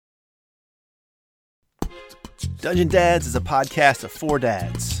Dungeon Dads is a podcast of four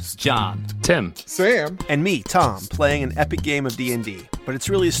dads. John, Tim, Sam, and me, Tom, playing an epic game of D&D. But it's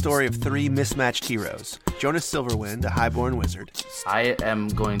really a story of three mismatched heroes. Jonas Silverwind, a highborn wizard. I am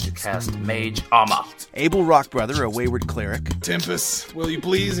going to cast Mage Armor. Abel Rockbrother, a wayward cleric. Tempest, will you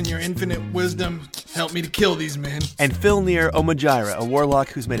please, in your infinite wisdom, help me to kill these men? And Filnir Omajira, a warlock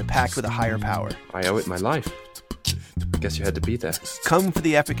who's made a pact with a higher power. I owe it my life. Guess you had to be there. Come for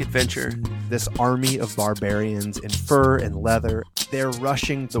the epic adventure. This army of barbarians in fur and leather, they're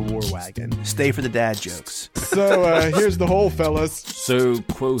rushing the war wagon. Stay for the dad jokes. So, here's the whole, fellas. So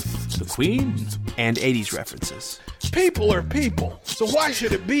quoth the queen. And 80s references. People are people, so why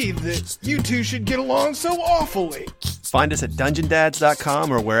should it be that you two should get along so awfully? Find us at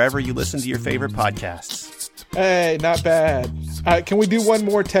dungeondads.com or wherever you listen to your favorite podcasts. Hey, not bad. Can we do one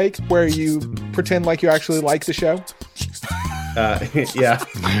more take where you pretend like you actually like the show? Yeah.